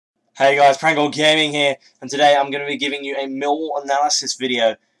Hey guys, Prangell Gaming here, and today I'm going to be giving you a Millwall analysis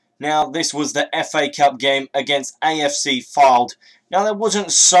video. Now, this was the FA Cup game against AFC Fylde. Now, there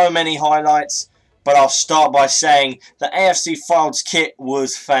wasn't so many highlights, but I'll start by saying that AFC Fylde's kit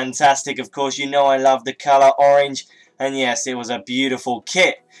was fantastic. Of course, you know I love the colour orange, and yes, it was a beautiful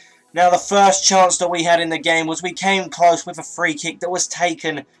kit. Now, the first chance that we had in the game was we came close with a free kick that was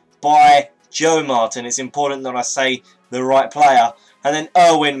taken by Joe Martin. It's important that I say the right player. And then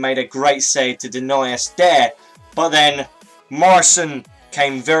Irwin made a great save to deny us there. But then Morison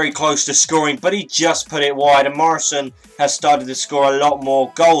came very close to scoring, but he just put it wide. And Morison has started to score a lot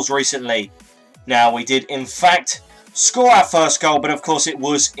more goals recently. Now, we did in fact score our first goal, but of course it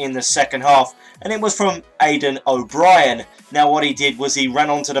was in the second half. And it was from Aidan O'Brien. Now, what he did was he ran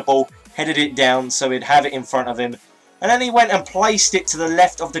onto the ball, headed it down so he'd have it in front of him. And then he went and placed it to the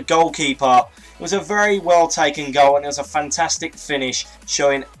left of the goalkeeper. It was a very well taken goal, and it was a fantastic finish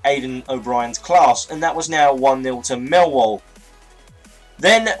showing Aidan O'Brien's class. And that was now 1-0 to Millwall.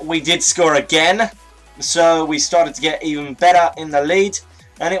 Then we did score again, so we started to get even better in the lead.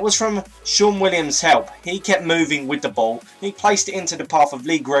 And it was from Sean Williams' help. He kept moving with the ball. He placed it into the path of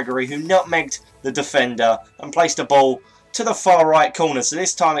Gregory, who nutmegged the defender and placed the ball to the far right corner. So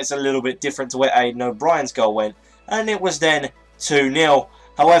this time it's a little bit different to where Aidan O'Brien's goal went. And it was then 2-0.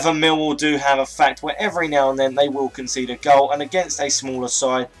 However, Millwall do have a fact where every now and then they will concede a goal, and against a smaller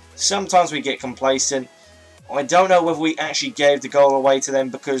side, sometimes we get complacent. I don't know whether we actually gave the goal away to them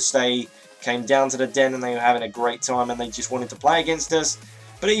because they came down to the den and they were having a great time and they just wanted to play against us.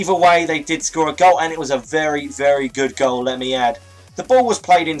 But either way, they did score a goal, and it was a very, very good goal, let me add. The ball was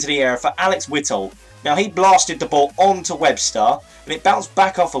played into the area for Alex Whittle. Now, he blasted the ball onto Webster, and it bounced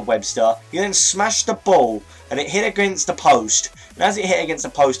back off of Webster. He then smashed the ball, and it hit against the post. And as it hit against the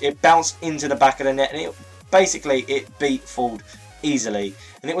post, it bounced into the back of the net, and it beat Fylde easily.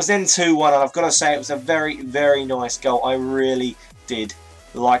 And it was then 2-1, and I've got to say it was a very, very nice goal. I really did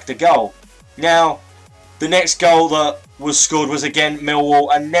like the goal. Now, the next goal that was scored was again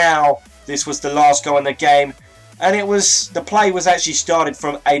Millwall, and now this was the last goal in the game. And the play was actually started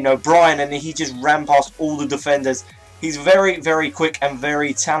from Aidan O'Brien, and he just ran past all the defenders. He's very, very quick and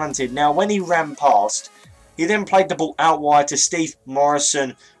very talented. Now, when he ran past, he then played the ball out wide to Steve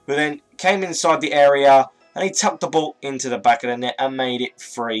Morison, who then came inside the area, and he tucked the ball into the back of the net and made it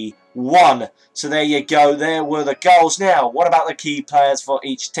 3-1. So there you go. There were the goals. Now, what about the key players for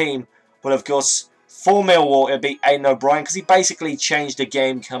each team? Well, of course, for Millwall, it would be Aidan O'Brien, because he basically changed the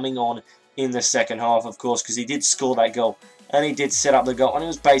game coming on in the second half, of course, because he did score that goal and he did set up the goal, and he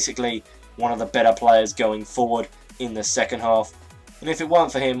was basically one of the better players going forward in the second half. And if it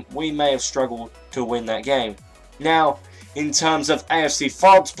weren't for him, we may have struggled to win that game. Now, in terms of AFC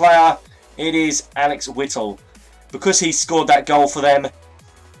Fylde's player, it is Alex Whittle. Because he scored that goal for them,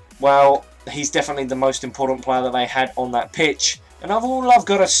 well, he's definitely the most important player that they had on that pitch. And all I've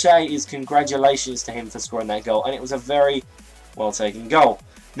got to say is congratulations to him for scoring that goal, and it was a very well taken goal.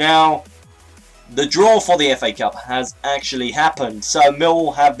 Now, the draw for the FA Cup has actually happened. So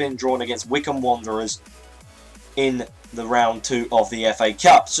Millwall have been drawn against Wycombe Wanderers in the round 2 of the FA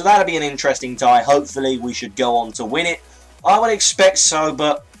Cup. So that'll be an interesting tie. Hopefully we should go on to win it. I would expect so,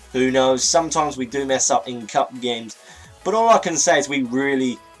 but who knows. Sometimes we do mess up in cup games. But all I can say is we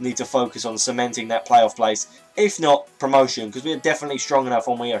really need to focus on cementing that playoff place, if not promotion, because we are definitely strong enough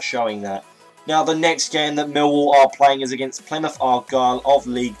and we are showing that. Now, the next game that Millwall are playing is against Plymouth Argyle of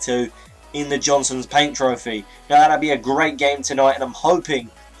League 2 in the Johnson's Paint Trophy. Now, that'll be a great game tonight, and I'm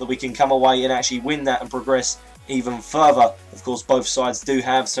hoping that we can come away and actually win that and progress even further. Of course, both sides do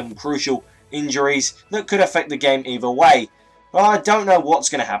have some crucial injuries that could affect the game either way. Well, I don't know what's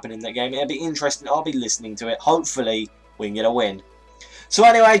going to happen in that game. It'll be interesting. I'll be listening to it. Hopefully, we can get a win. So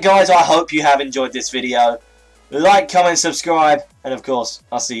anyway, guys, I hope you have enjoyed this video. Like, comment, subscribe, and of course,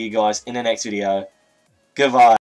 I'll see you guys in the next video. Goodbye.